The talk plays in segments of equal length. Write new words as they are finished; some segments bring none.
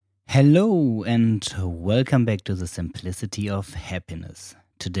Hello and welcome back to the Simplicity of Happiness.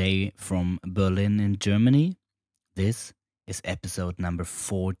 Today from Berlin in Germany. This is episode number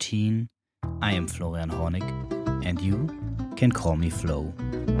 14. I am Florian Hornig and you can call me Flo.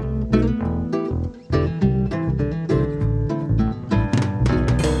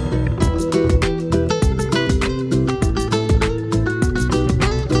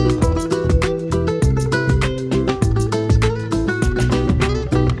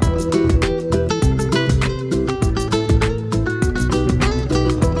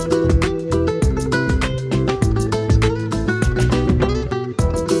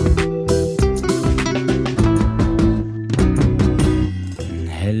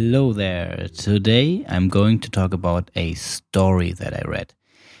 Hello there. Today I'm going to talk about a story that I read.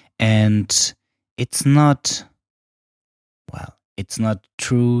 And it's not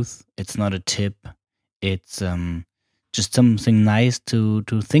truth, it's not a tip. It's just something nice to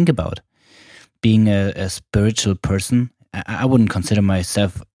think about. Being a spiritual person, I wouldn't consider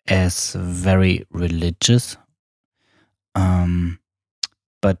myself as very religious.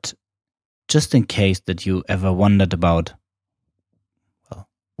 But just in case that you ever wondered about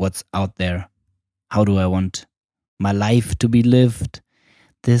what's out there, how do I want my life to be lived,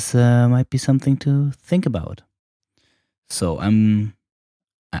 this might be something to think about. So I'm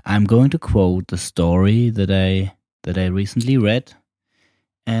going to quote the story that I recently read,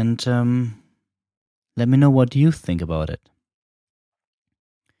 and let me know what you think about it.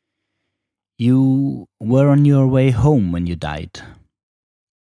 You were on your way home when you died.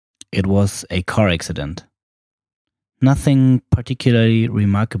 It was a car accident. Nothing particularly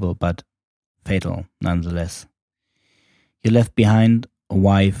remarkable, but fatal nonetheless. You left behind a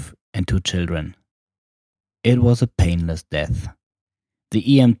wife and 2 children. It was a painless death. The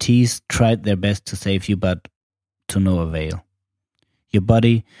EMTs tried their best to save you, but to no avail. Your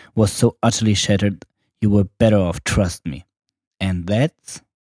body was so utterly shattered, you were better off, trust me. And that's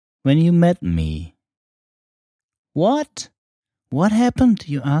when you met me. What? What happened?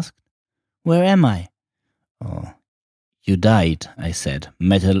 You asked. Where am I? Oh, you died, I said,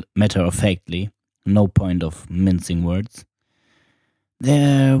 matter-of-factly, no point of mincing words.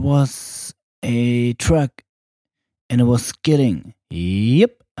 There was a truck, and it was skidding.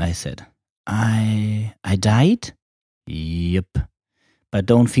 Yep, I said. I died? Yep. But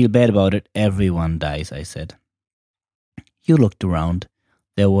don't feel bad about it, everyone dies, I said. You looked around.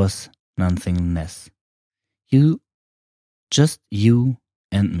 There was nothingness. Just you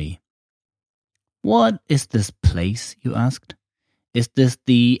and me. What is this place, you asked? Is this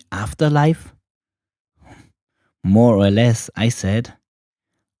the afterlife? More or less, I said.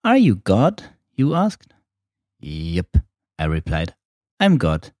 Are you God, you asked? Yep, I replied. I'm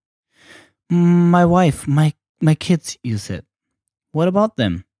God. My wife, my kids, you said. What about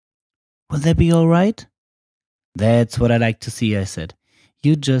them? Will they be all right? That's what I like to see, I said.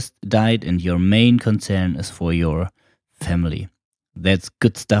 You just died and your main concern is for your family. That's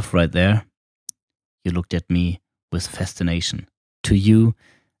good stuff right there. You looked at me with fascination. To you,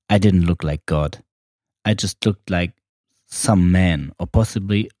 I didn't look like God. I just looked like some man, or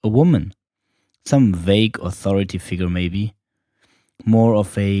possibly a woman. Some vague authority figure maybe. More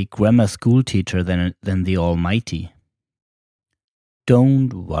of a grammar school teacher than the Almighty.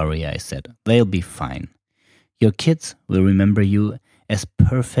 Don't worry, I said. They'll be fine. Your kids will remember you as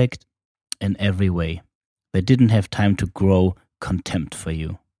perfect in every way. They didn't have time to grow contempt for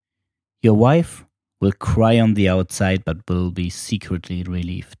you. Your wife will cry on the outside but will be secretly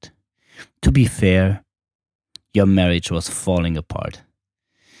relieved. To be fair, your marriage was falling apart.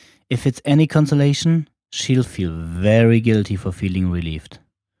 If it's any consolation, she'll feel very guilty for feeling relieved.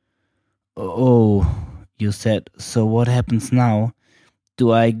 Oh, you said, so what happens now?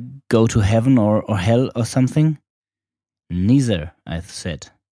 Do I go to heaven or hell or something? Neither, I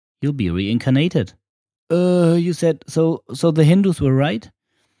said. You'll be reincarnated. You said, so the Hindus were right?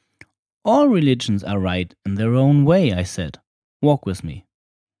 All religions are right in their own way, I said. Walk with me.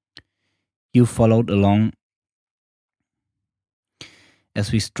 You followed along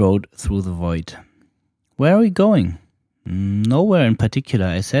as we strode through the void. Where are we going? Nowhere in particular,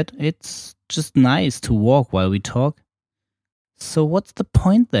 I said. It's just nice to walk while we talk. So what's the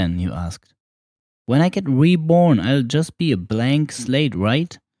point then, you asked. When I get reborn, I'll just be a blank slate,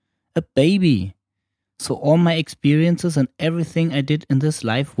 right? A baby. So all my experiences and everything I did in this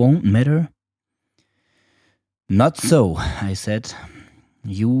life won't matter? Not so, I said.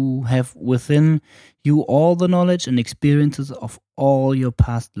 You have within you all the knowledge and experiences of all your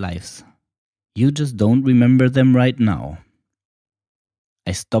past lives. You just don't remember them right now.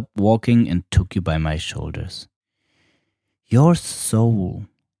 I stopped walking and took you by my shoulders. Your soul,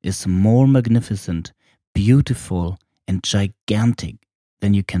 is more magnificent, beautiful, and gigantic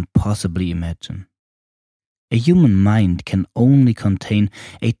than you can possibly imagine. A human mind can only contain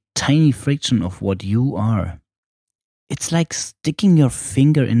a tiny fraction of what you are. It's like sticking your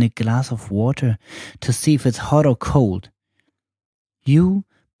finger in a glass of water to see if it's hot or cold. You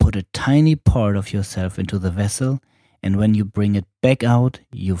put a tiny part of yourself into the vessel, and when you bring it back out,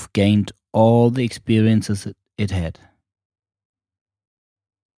 you've gained all the experiences it had.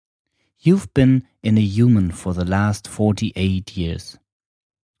 You've been in a human for the last 48 years.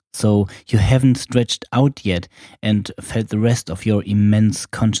 So you haven't stretched out yet and felt the rest of your immense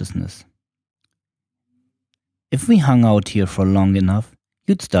consciousness. If we hung out here for long enough,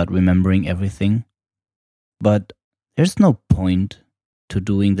 you'd start remembering everything. But there's no point to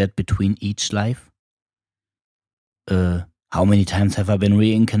doing that between each life. How many times have I been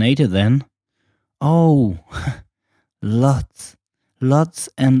reincarnated then? Oh, lots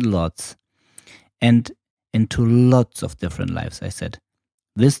and lots. And into lots of different lives, I said.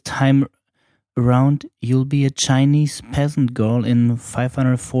 This time around, you'll be a Chinese peasant girl in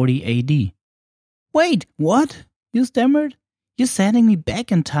 540 AD. Wait, what? You stammered? You're sending me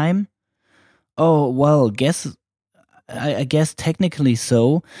back in time? Oh, well, I guess technically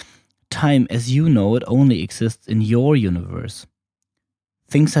so. Time, as you know it, only exists in your universe.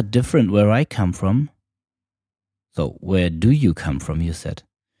 Things are different where I come from. So, where do you come from, you said?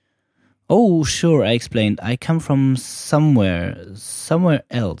 Oh, sure, I explained. I come from somewhere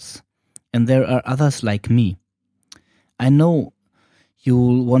else. And there are others like me. I know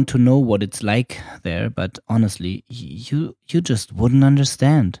you'll want to know what it's like there, but honestly, you just wouldn't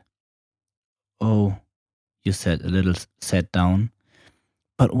understand. Oh, you said, a little sat down.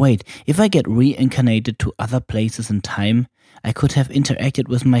 But wait, if I get reincarnated to other places in time, I could have interacted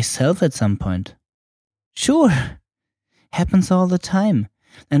with myself at some point. Sure, happens all the time.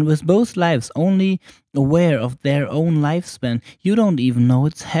 And with both lives only aware of their own lifespan, you don't even know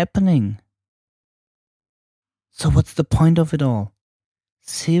it's happening. So what's the point of it all?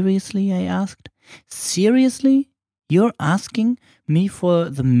 Seriously, I asked. Seriously? You're asking me for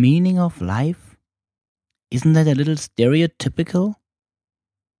the meaning of life? Isn't that a little stereotypical?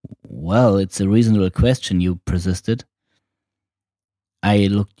 Well, it's a reasonable question, you persisted. I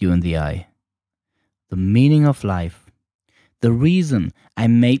looked you in the eye. The meaning of life, the reason I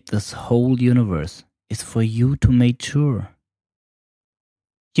made this whole universe, is for you to mature.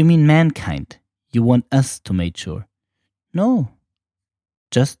 You mean mankind? You want us to mature? No,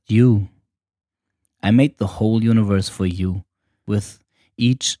 just you. I made the whole universe for you. With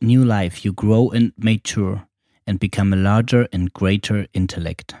each new life, you grow and mature and become a larger and greater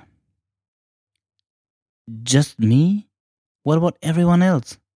intellect. Just me? What about everyone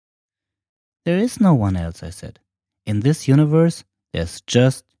else? There is no one else, I said. In this universe, there's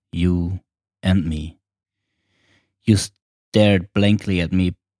just you and me. You stared blankly at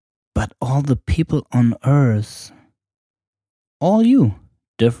me. But all the people on Earth, all you,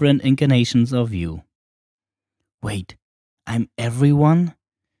 different incarnations of you. Wait, I'm everyone?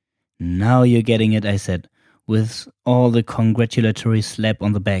 Now you're getting it, I said, with all the congratulatory slap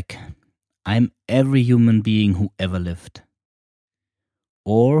on the back. I'm every human being who ever lived.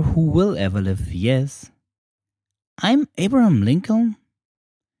 Or who will ever live, yes. I'm Abraham Lincoln.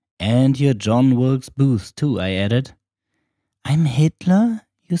 And you're John Wilkes Booth, too, I added. I'm Hitler,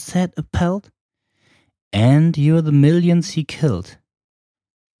 you said, appalled. And you're the millions he killed.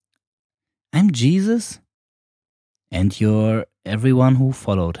 I'm Jesus. And you're everyone who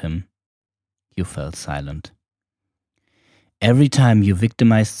followed him. You fell silent. Every time you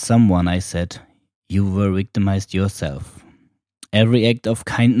victimized someone, I said, you were victimized yourself. Every act of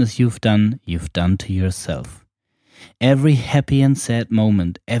kindness you've done to yourself. Every happy and sad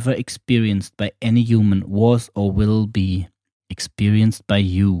moment ever experienced by any human was or will be experienced by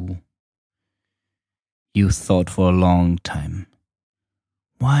you. You thought for a long time.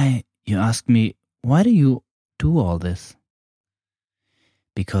 Why, you asked me, why do you do all this?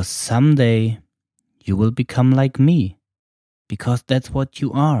 Because someday you will become like me. Because that's what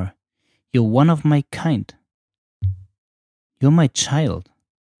you are. You're one of my kind. You're my child.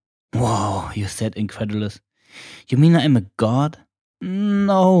 Whoa, you said, incredulous. You mean I'm a god?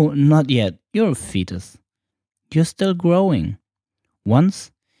 No, not yet. You're a fetus. You're still growing.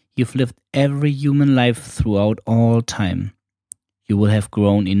 Once you've lived every human life throughout all time, you will have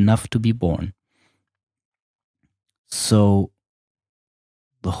grown enough to be born. So,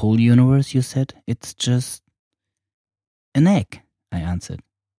 the whole universe, you said, it's just an egg, I answered.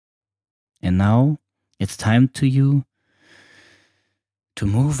 And now it's time to you to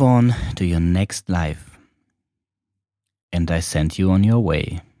move on to your next life. And I sent you on your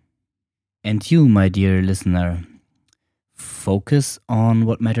way. And you, my dear listener, focus on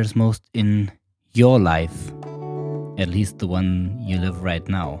what matters most in your life, at least the one you live right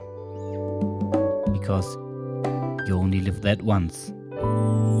now, because you only live that once.